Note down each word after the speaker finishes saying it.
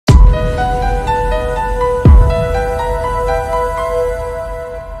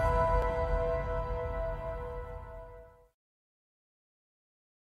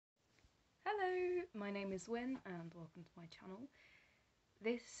is Win and welcome to my channel.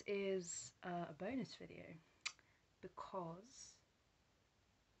 This is a bonus video because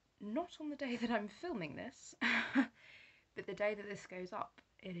not on the day that I'm filming this, but the day that this goes up,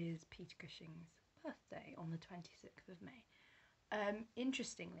 it is Peter Cushing's birthday on the 26th of May.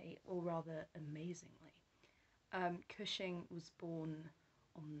 Interestingly, or rather amazingly, Cushing was born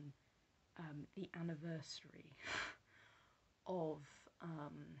on the anniversary of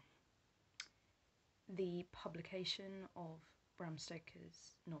the publication of Bram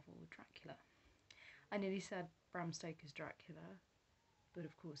Stoker's novel Dracula. I nearly said Bram Stoker's Dracula, but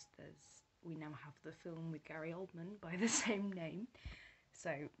of course we now have the film with Gary Oldman by the same name.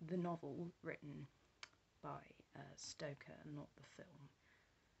 So the novel written by Stoker, not the film,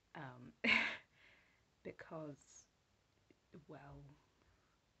 because, well,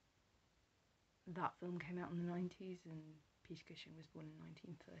 that film came out in the 90s and Peter Cushing was born in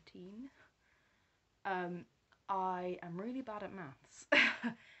 1913. I am really bad at maths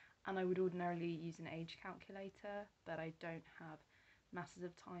and I would ordinarily use an age calculator, but I don't have masses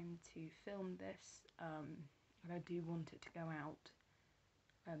of time to film this, and I do want it to go out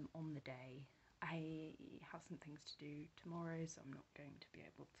on the day. I have some things to do tomorrow, so I'm not going to be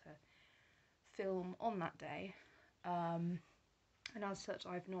able to film on that day, and as such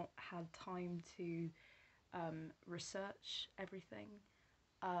I've not had time to research everything.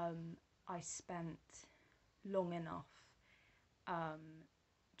 I spent long enough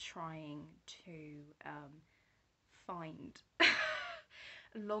trying to find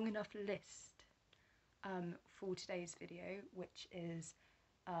a long enough list for today's video, which is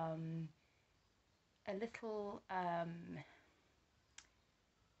a little, I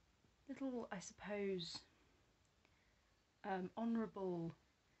suppose, honourable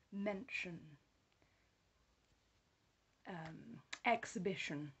mention,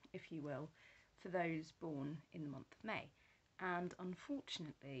 exhibition, if you will, for those born in the month of May. And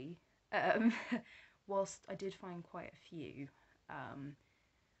unfortunately, whilst I did find quite a few,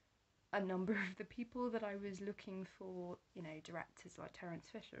 a number of the people that I was looking for, you know, directors like Terence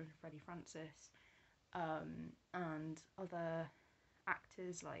Fisher and Freddie Francis, and other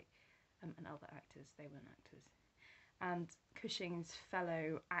actors like, and other actors, they weren't actors, and Cushing's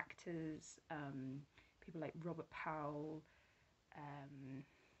fellow actors, people like Robert Powell,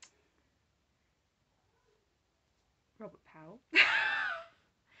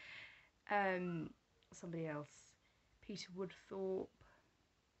 somebody else, Peter Woodthorpe,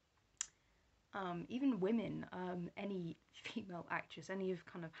 even women, any female actress, any of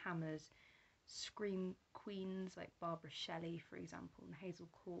kind of Hammer's scream queens like Barbara Shelley, for example, and Hazel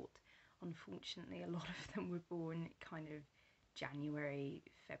Court. Unfortunately, a lot of them were born kind of January,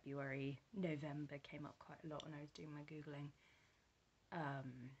 February, November came up quite a lot when I was doing my Googling.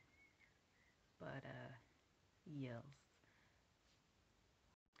 Yes.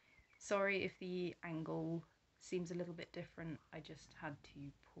 Sorry if the angle seems a little bit different, I just had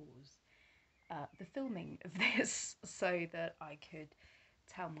to pause the filming of this so that I could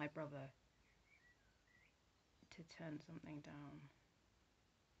tell my brother to turn something down.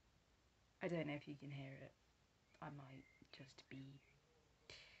 I don't know if you can hear it. I might just be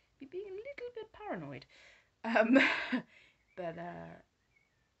being a little bit paranoid. But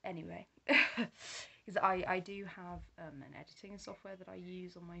anyway, because I do have an editing software that I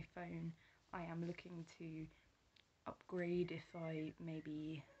use on my phone. I am looking to upgrade if I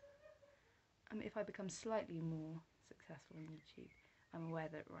maybe, if I become slightly more successful on YouTube. I'm aware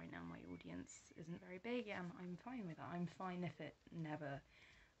that right now my audience isn't very big, and I'm fine with that. I'm fine if it never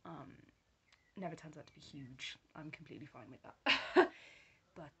turns out to be huge. I'm completely fine with that.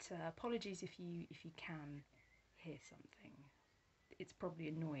 But apologies if you can hear something. It's probably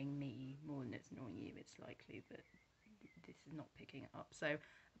annoying me more than it's annoying you. It's likely that this is not picking it up. So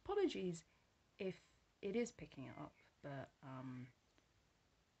apologies if it is picking it up, but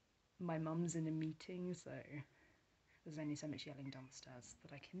my mum's in a meeting, so there's only so much yelling downstairs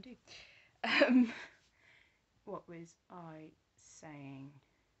that I can do. What was I saying?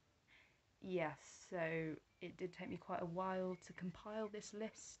 Yes, so it did take me quite a while to compile this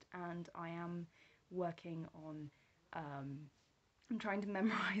list, and I am working on, I'm trying to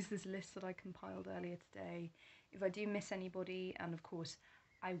memorise this list that I compiled earlier today. If I do miss anybody, and of course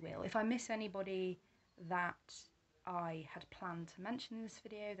I will, if I miss anybody that I had planned to mention in this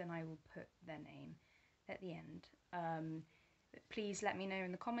video, then I will put their name at the end. But please let me know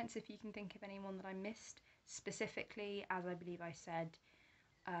in the comments if you can think of anyone that I missed specifically. As I believe I said,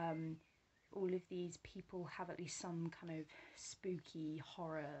 all of these people have at least some kind of spooky,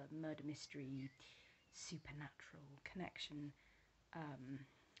 horror, murder mystery, supernatural connection.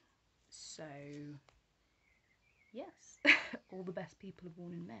 So yes, all the best people are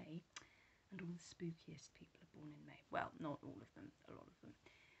born in May, and all the spookiest people are born in May. Well, not all of them, a lot of them.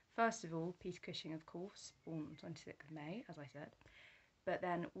 First of all, Peter Cushing, of course, born on 26th of May, as I said. But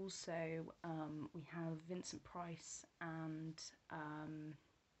then also we have Vincent Price and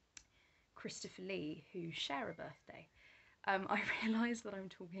Christopher Lee, who share a birthday. I realise that I'm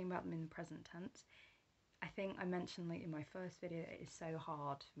talking about them in the present tense. I think I mentioned like in my first video it is so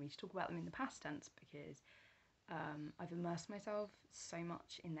hard for me to talk about them in the past tense because I've immersed myself so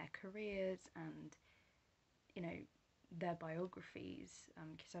much in their careers and, you know, their biographies,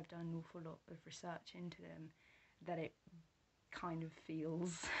 because I've done an awful lot of research into them, that it kind of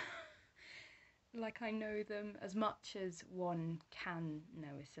feels like I know them as much as one can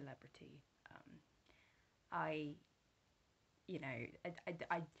know a celebrity. I, you know,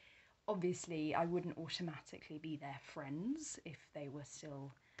 I obviously I wouldn't automatically be their friends if they were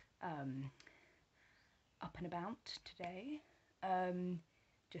still up and about today,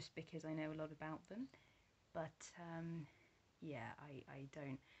 just because I know a lot about them. But yeah, I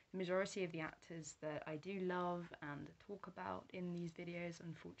don't. The majority of the actors that I do love and talk about in these videos,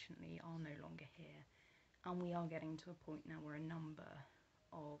 unfortunately, are no longer here. And we are getting to a point now where a number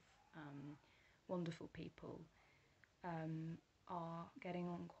of wonderful people are getting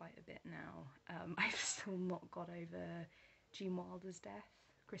on quite a bit now. I've still not got over Gene Wilder's death.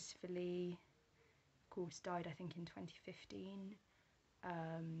 Christopher Lee, of course, died I think in 2015.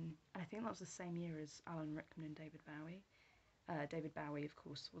 And I think that was the same year as Alan Rickman and David Bowie. David Bowie, of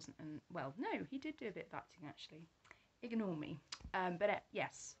course, wasn't well, no, he did do a bit of acting, actually. Ignore me. But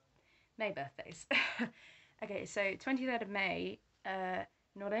yes, May birthdays. Okay, so 23rd of May,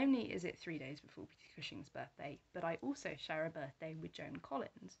 not only is it 3 days before Peter Cushing's birthday, but I also share a birthday with Joan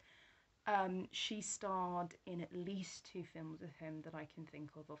Collins. She starred in at least 2 films with him that I can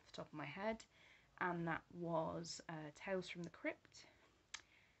think of off the top of my head, and that was Tales from the Crypt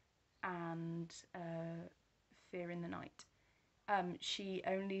and Fear in the Night. She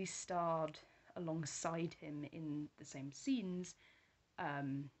only starred alongside him in the same scenes,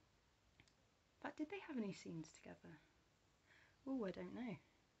 but did they have any scenes together? Oh, I don't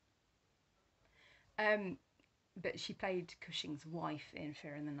know. But she played Cushing's wife in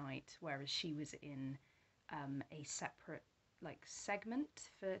Fear in the Night, whereas she was in a separate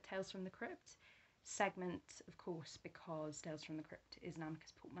segment for Tales from the Crypt. Segment, of course, because Tales from the Crypt is an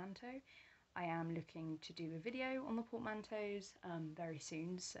Amicus portmanteau. I am looking to do a video on the portmanteaus very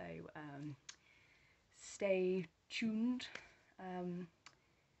soon, so stay tuned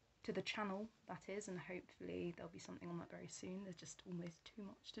to the channel, that is, and hopefully there'll be something on that very soon. There's just almost too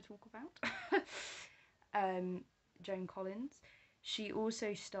much to talk about. Joan Collins. She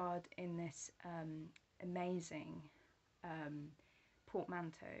also starred in this amazing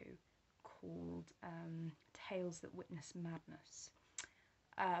portmanteau called Tales That Witness Madness.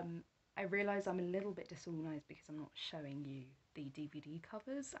 I realise I'm a little bit disorganised because I'm not showing you the DVD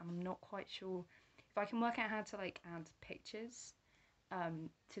covers. I'm not quite sure if I can work out how to add pictures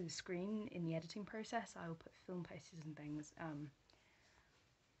to the screen in the editing process. I will put film posters and things.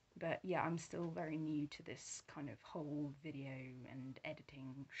 But yeah, I'm still very new to this kind of whole video and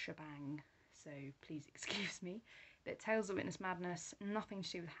editing shebang, so please excuse me. But Tales of Witness Madness, nothing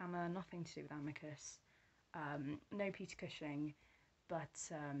to do with Hammer, nothing to do with Amicus, no Peter Cushing,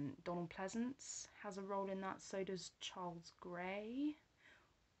 but Donald Pleasance has a role in that, so does Charles Gray,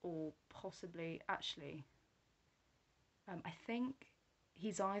 or possibly, actually, I think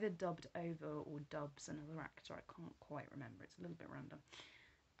he's either dubbed over or dubs another actor, I can't quite remember, it's a little bit random.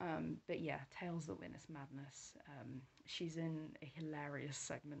 But yeah, Tales That Witness Madness. She's in a hilarious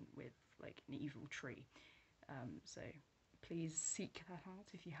segment with an evil tree. So please seek that out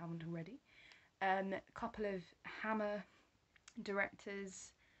if you haven't already. A couple of Hammer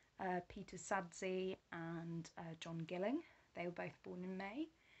directors, Peter Sadzzi and John Gilling. They were both born in May.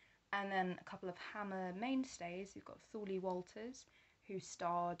 And then a couple of Hammer mainstays. You've got Thorley Walters, who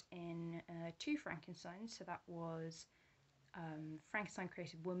starred in 2 Frankensteins. So that was Frankenstein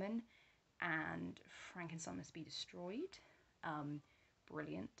Created Woman and Frankenstein Must Be Destroyed.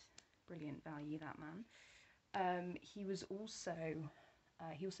 Brilliant value, that man. He also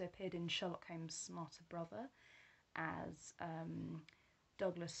appeared in Sherlock Holmes' Smarter Brother as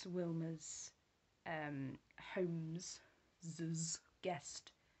Douglas Wilmer's Holmes'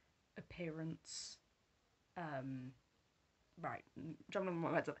 guest appearance. Right, jumping on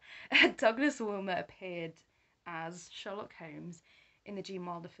my words up. Douglas Wilmer appeared as Sherlock Holmes in the Gene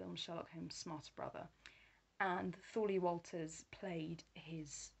Wilder film Sherlock Holmes' Smarter Brother, and Thorley Walters played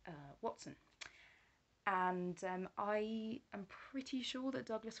his Watson. And I am pretty sure that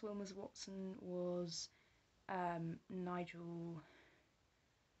Douglas Wilmer's Watson was Nigel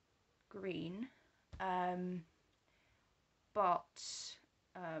Green, um, but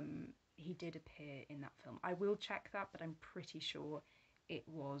he did appear in that film. I will check that, but I'm pretty sure it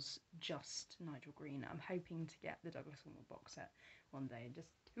was just Nigel Green. I'm hoping to get the Douglas Wilmot box set one day. Just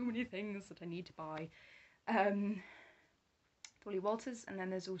too many things that I need to buy. Polly Walters, and then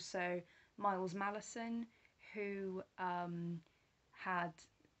there's also Miles Malleson, who had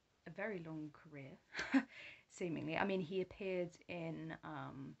a very long career, seemingly. I mean, he appeared in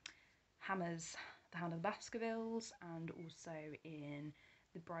Hammer's The Hound of the Baskervilles and also in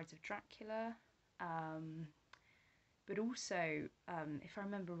The Brides of Dracula. But also, if I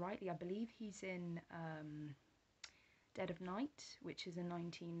remember rightly, I believe he's in Dead of Night, which is a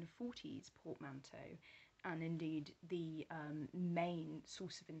 1940s portmanteau, and indeed the main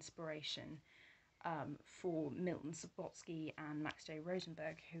source of inspiration for Milton Subotsky and Max J.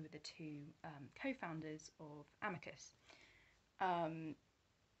 Rosenberg, who were the two co-founders of Amicus.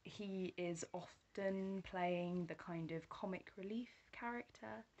 He is often playing the kind of comic relief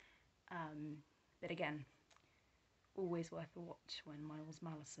character, but again, always worth a watch when Miles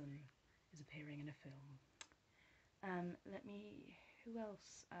Malleson is appearing in a film. Who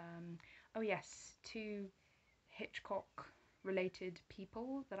else? Oh yes, two Hitchcock related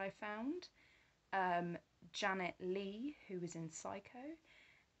people that I found. Janet Leigh, who was in Psycho,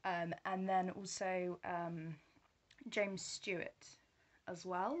 and then also James Stewart as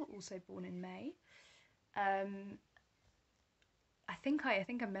well, also born in May. I think I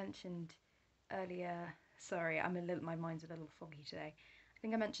mentioned earlier. Sorry, my mind's a little foggy today. I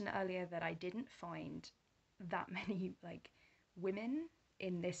think I mentioned earlier that I didn't find that many like women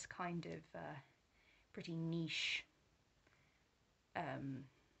in this kind of pretty niche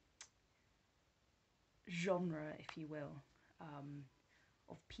genre, if you will,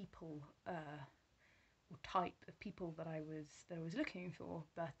 of people or type of people that I was looking for.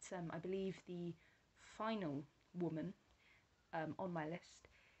 But I believe the final woman on my list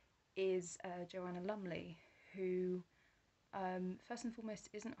is Joanna Lumley, who first and foremost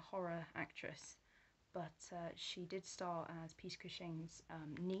isn't a horror actress, but she did star as Peter Cushing's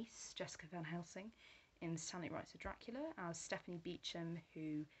niece, Jessica Van Helsing, in The Satanic Rites of Dracula, as Stephanie Beacham,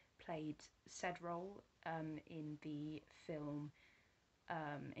 who played said role in the film,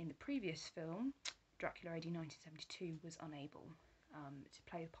 in the previous film, Dracula AD 1972, was unable to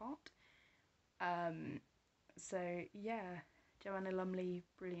play the part. So yeah, Joanna Lumley,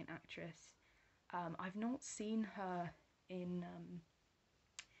 brilliant actress. I've not seen her in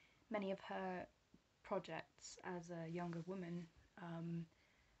many of her projects as a younger woman.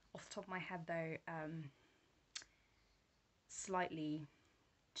 Off the top of my head though, slightly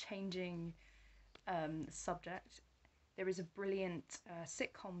changing the subject, there is a brilliant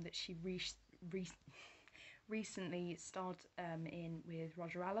sitcom that she recently starred in with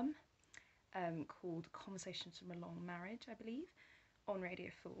Roger Allam, called Conversations from a Long Marriage, I believe, on Radio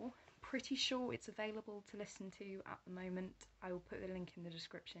 4. Pretty sure it's available to listen to at the moment. I will put the link in the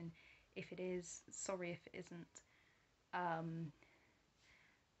description if it is. Sorry if it isn't.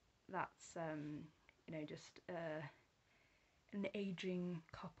 That's just an aging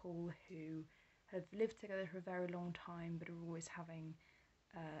couple who have lived together for a very long time but are always having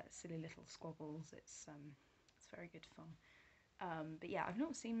silly little squabbles. It's very good fun. But yeah, I've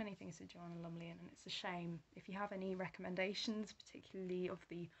not seen many things with Joanna Lumley, and it's a shame. If you have any recommendations, particularly of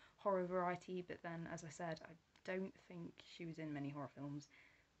the horror variety, but then, as I said, I don't think she was in many horror films.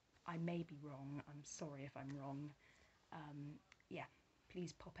 I may be wrong. I'm sorry if I'm wrong. Yeah,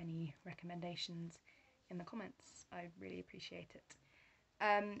 please pop any recommendations in the comments. I really appreciate it.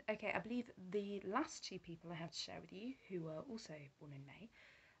 Okay, I believe the last two people I have to share with you, who are also born in May.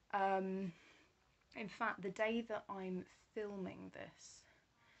 In fact, the day that I'm filming this,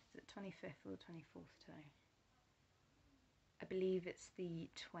 is it 25th or the 24th today? I believe it's the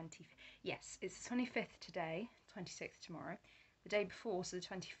 25th. Yes, it's the 25th today, 26th tomorrow. The day before, so the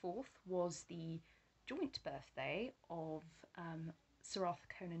 24th, was the joint birthday of Sir Arthur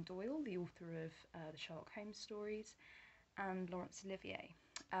Conan Doyle, the author of the Sherlock Holmes stories, and Laurence Olivier.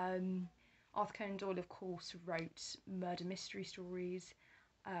 Arthur Conan Doyle, of course, wrote murder mystery stories,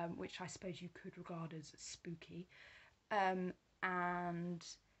 which I suppose you could regard as spooky, and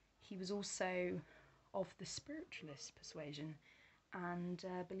he was also of the spiritualist persuasion and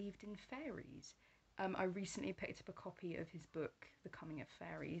believed in fairies. I recently picked up a copy of his book, The Coming of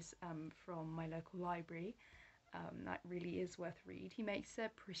Fairies, from my local library. That really is worth a read. He makes a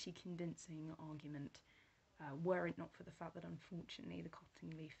pretty convincing argument, were it not for the fact that unfortunately the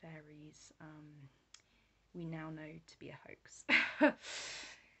Cottingley fairies we now know to be a hoax.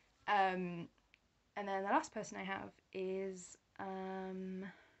 And then the last person I have is in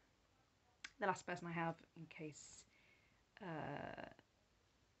case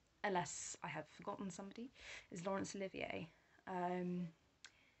unless I have forgotten somebody, is Laurence Olivier. Um,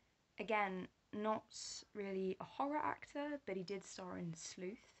 Again, not really a horror actor, but he did star in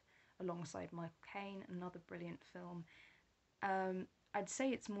Sleuth alongside Michael Caine, another brilliant film. I'd say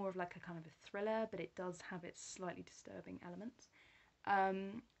it's more of like a kind of a thriller, but it does have its slightly disturbing elements.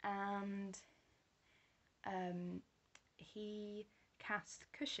 And he cast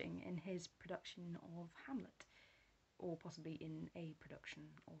Cushing in his production of Hamlet, or possibly in a production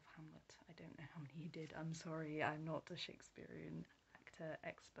of Hamlet. I don't know how many he did. I'm sorry, I'm not a Shakespearean actor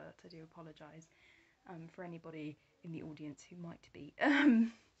expert. I do apologise for anybody in the audience who might be.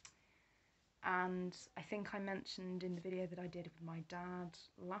 And I think I mentioned in the video that I did with my dad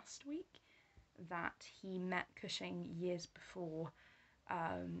last week that he met Cushing years before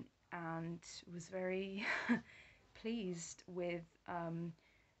and was very pleased with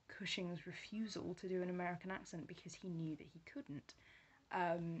Cushing's refusal to do an American accent because he knew that he couldn't.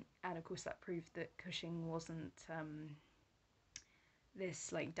 And of course that proved that Cushing wasn't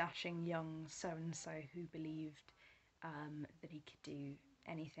this like dashing young so-and-so who believed that he could do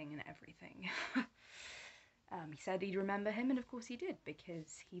anything and everything. He said he'd remember him, and of course he did,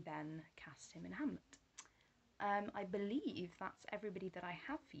 because he then cast him in Hamlet. I believe that's everybody that I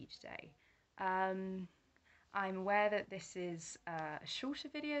have for you today. I'm aware that this is a shorter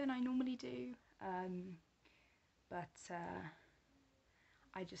video than I normally do, but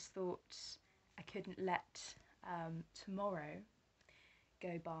I just thought I couldn't let tomorrow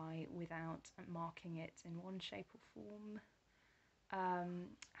go by without marking it in one shape or form.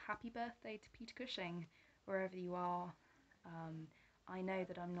 Happy birthday to Peter Cushing, wherever you are. I know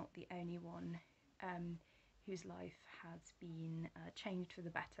that I'm not the only one whose life has been changed for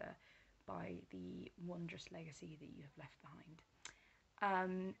the better by the wondrous legacy that you have left behind.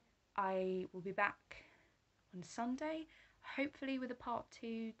 I will be back on Sunday, hopefully with a part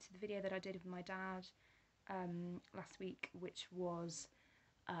 2 to the video that I did with my dad last week, which was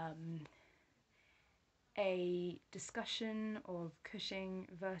a discussion of Cushing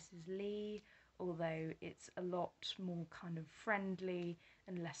versus Lee, although it's a lot more kind of friendly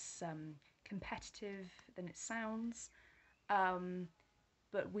and less competitive than it sounds.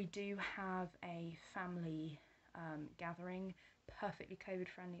 But we do have a family gathering, perfectly COVID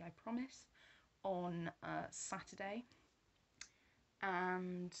friendly, I promise, on Saturday.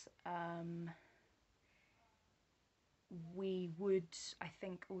 And we would, I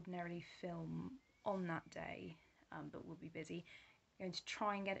think, ordinarily film on that day, but we'll be busy. I'm going to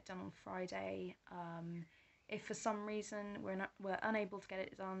try and get it done on Friday. If for some reason we're unable to get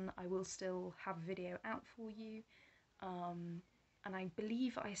it done, I will still have a video out for you. And I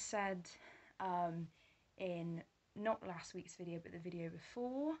believe I said in not last week's video, but the video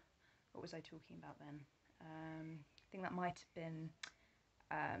before, what was I talking about then? I think that might have been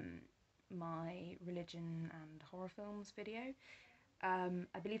my religion and horror films video.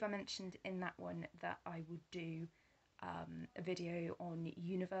 I believe I mentioned in that one that I would do a video on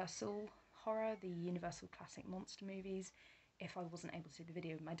Universal horror, the Universal classic monster movies, if I wasn't able to do the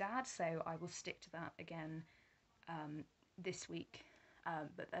video with my dad, so I will stick to that again this week.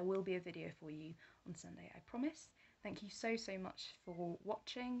 But there will be a video for you on Sunday, I promise. Thank you so much for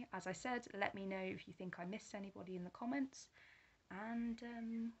watching. As I said, let me know if you think I missed anybody in the comments. And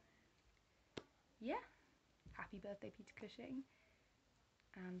yeah, happy birthday, Peter Cushing.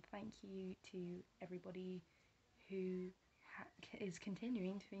 And thank you to everybody who is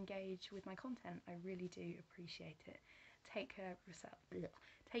continuing to engage with my content. I really do appreciate it. Take care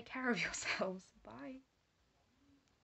of yourselves. Bye.